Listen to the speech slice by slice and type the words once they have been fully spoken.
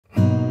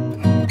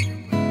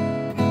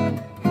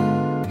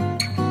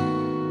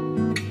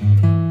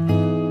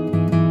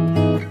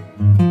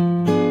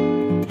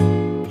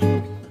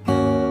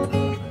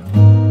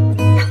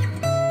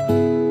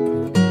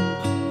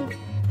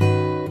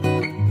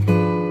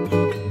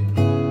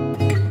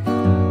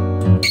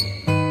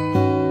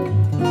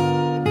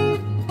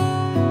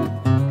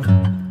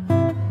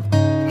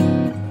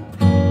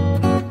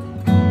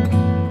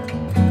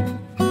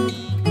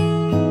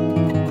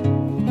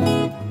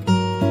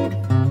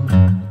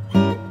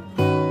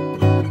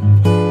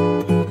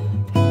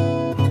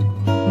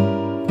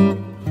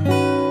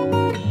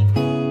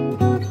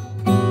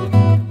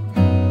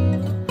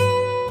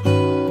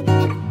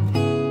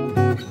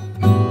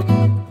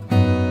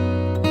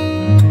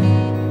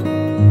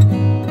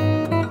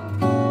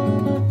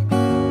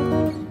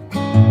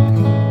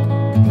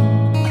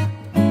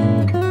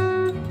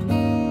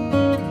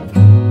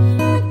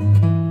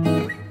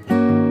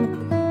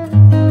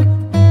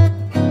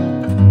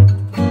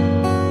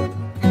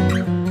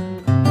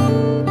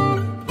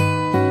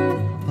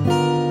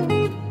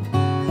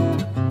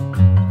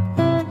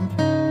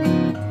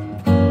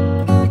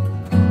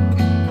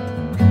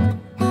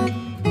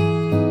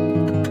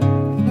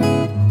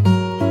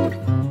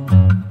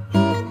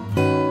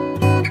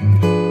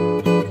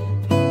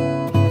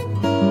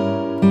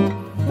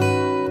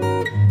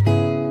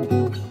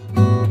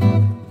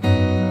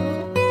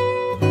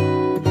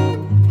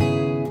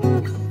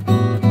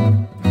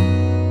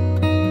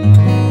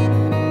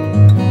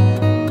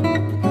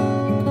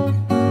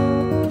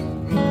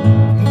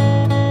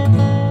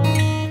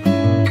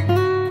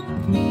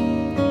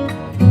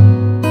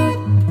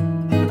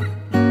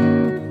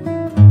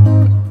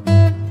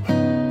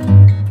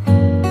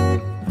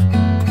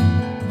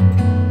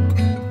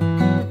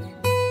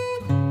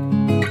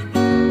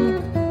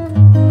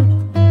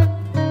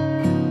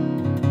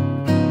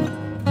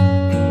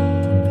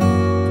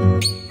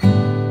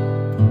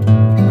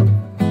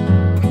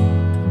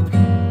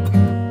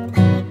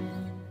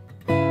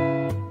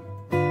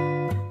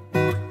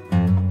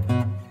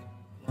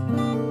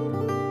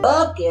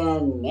Duck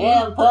and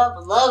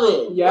Manpup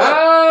Lovin.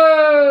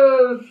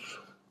 Yes!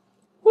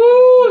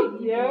 Woo!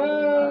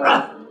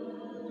 Yeah!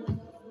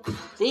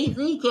 See,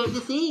 can't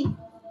you see?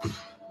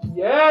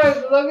 Yes,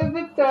 look at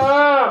the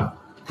top!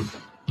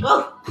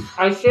 Oh.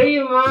 I show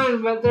you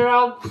mine, but they're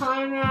all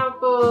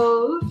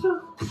pineapples.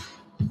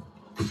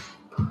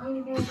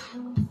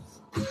 Pineapples.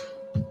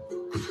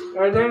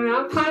 Are there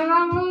not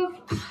pineapples?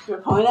 They're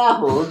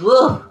pineapples.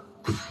 Look.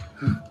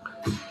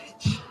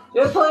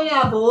 They're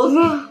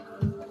pineapples.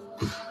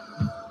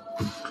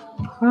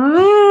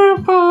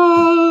 Pineapples.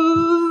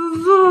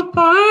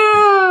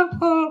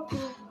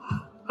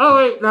 Oh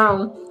wait,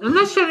 no. I'm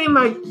not showing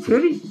my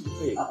titty.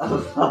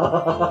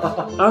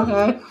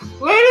 Okay.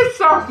 Wait a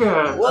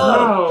second. Whoa.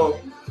 No.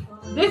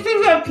 This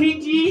is a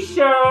PG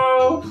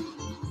show.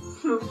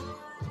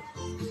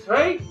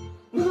 Right?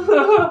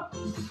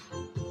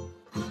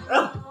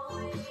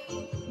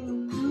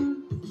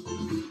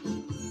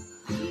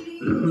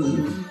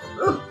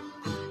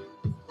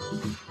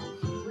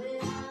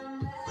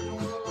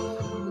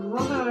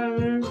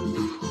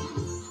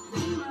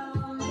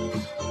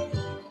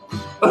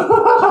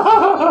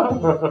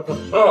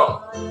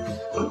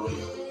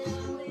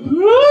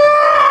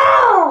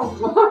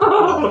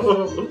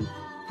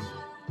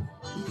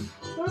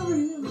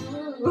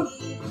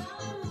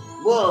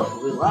 Whoa,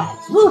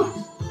 relax. Woo.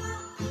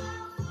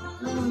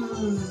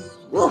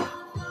 Whoa.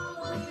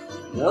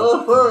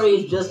 No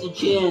furries, just a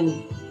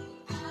chin.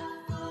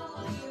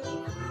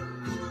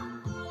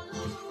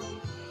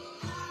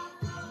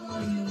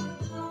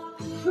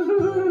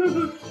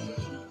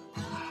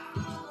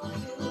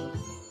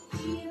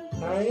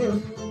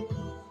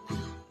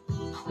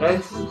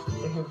 That's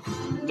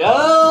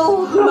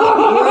No!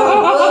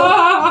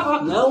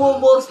 No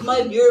one wants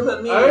my beard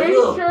but me. Are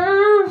you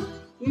sure?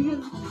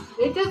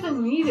 It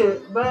doesn't need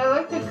it, but I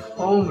like to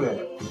comb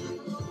it.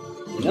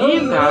 No,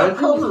 you're not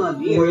combing my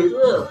beard.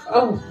 Look.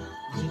 Oh,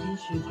 maybe you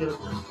should get a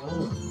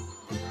comb.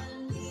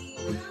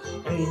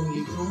 And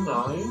you comb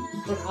mine,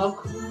 and I'll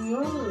comb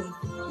yours.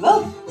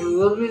 Nope. It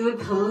will be the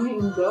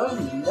combing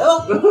done.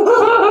 Nope.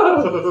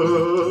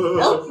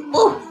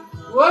 Nope.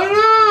 Why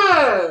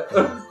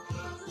not?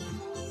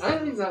 I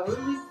think that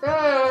would be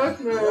fast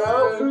now.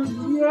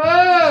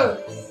 Yeah.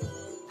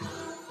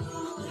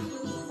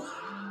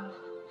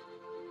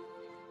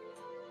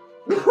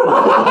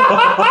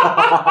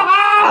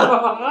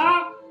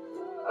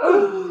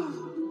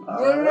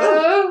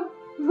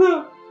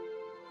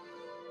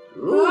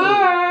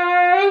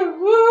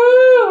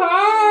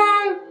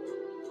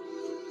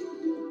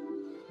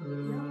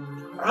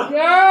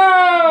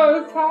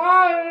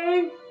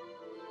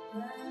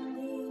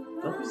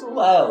 Don't be so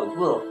loud.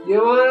 Look. You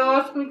want to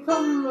watch me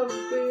come up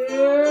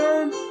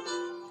there?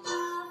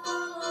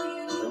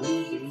 Don't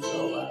be so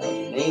loud. The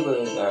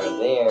neighbors are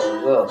there.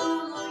 Look.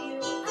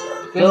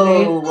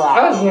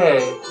 Okay,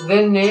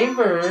 the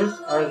neighbors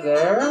are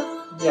there?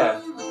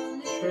 Yes,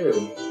 true.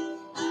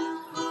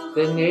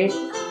 The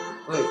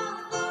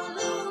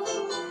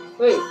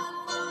Wait.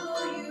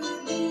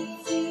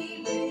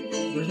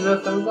 There's no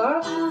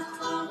sunglasses?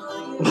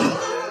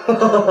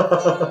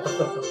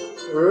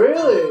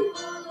 Really?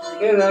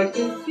 And I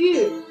can see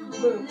it.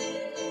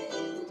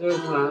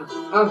 There's one.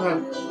 Okay,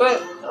 but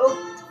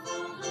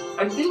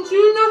I didn't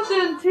do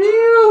nothing to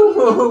you.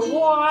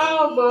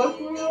 Wow, Buck,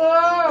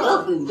 relax.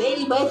 Look,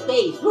 invading my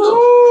space.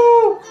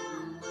 Woo!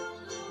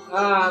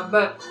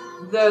 But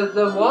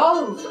the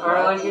walls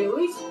are like at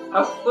least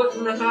 1.5 foot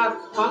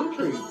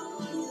concrete.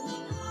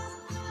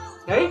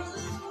 Okay?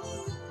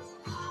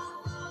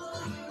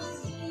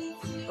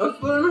 1.5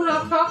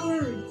 foot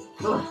concrete.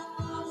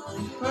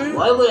 Right?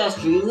 Why would I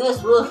stream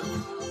this? Look.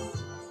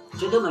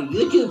 Check out my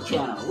YouTube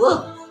channel.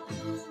 Look.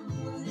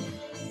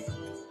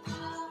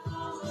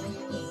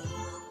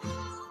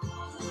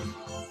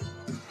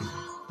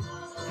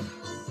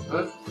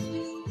 What?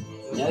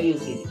 Now you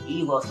see the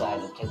evil side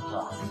of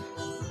TikTok.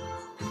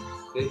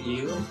 The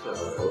evil side?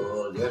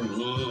 Oh, they're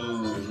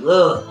mean.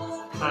 Look.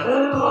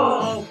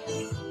 Oh.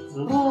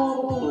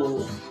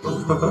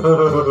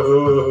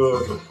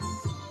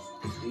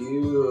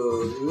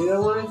 You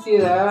don't want to see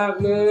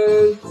that,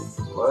 man.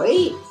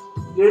 Right?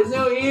 There's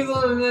no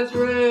evil in this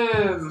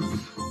room.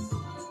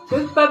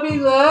 Just puppy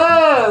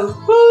love.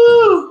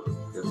 Woo!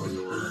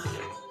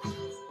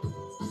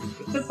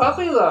 It's a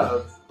puppy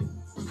love.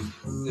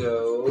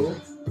 No.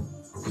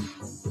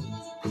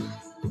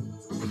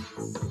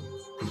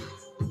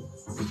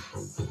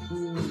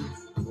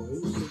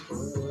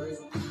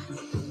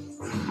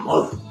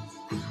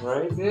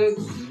 Right, bitch?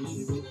 You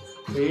should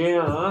be.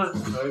 Yeah,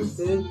 embrace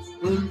it.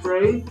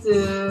 Embrace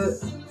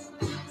it.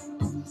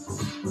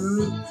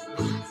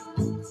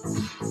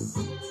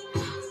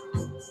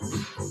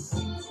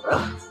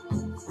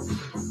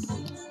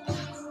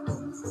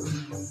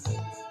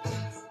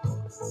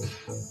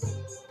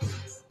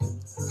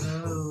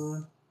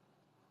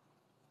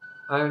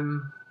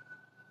 I'm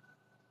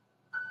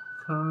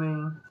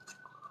combing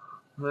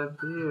my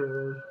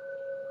beard.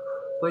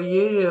 What are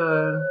you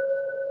doing?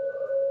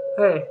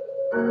 Hey,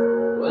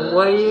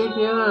 what are you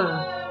doing?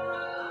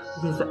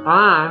 Because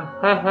I'm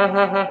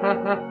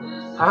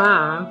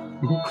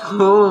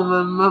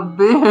combing my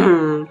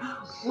beard.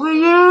 What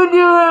you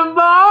doing,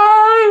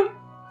 boy?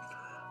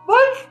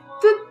 What's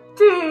the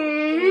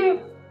tea?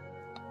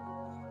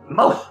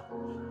 Mouth.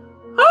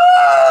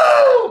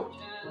 Oh!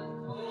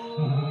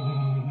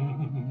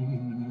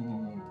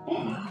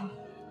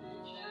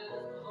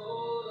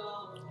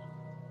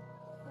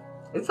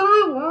 It's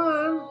only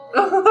one.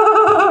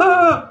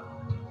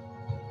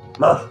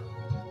 Mouth.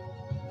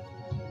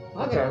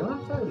 Okay,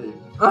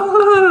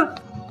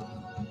 130.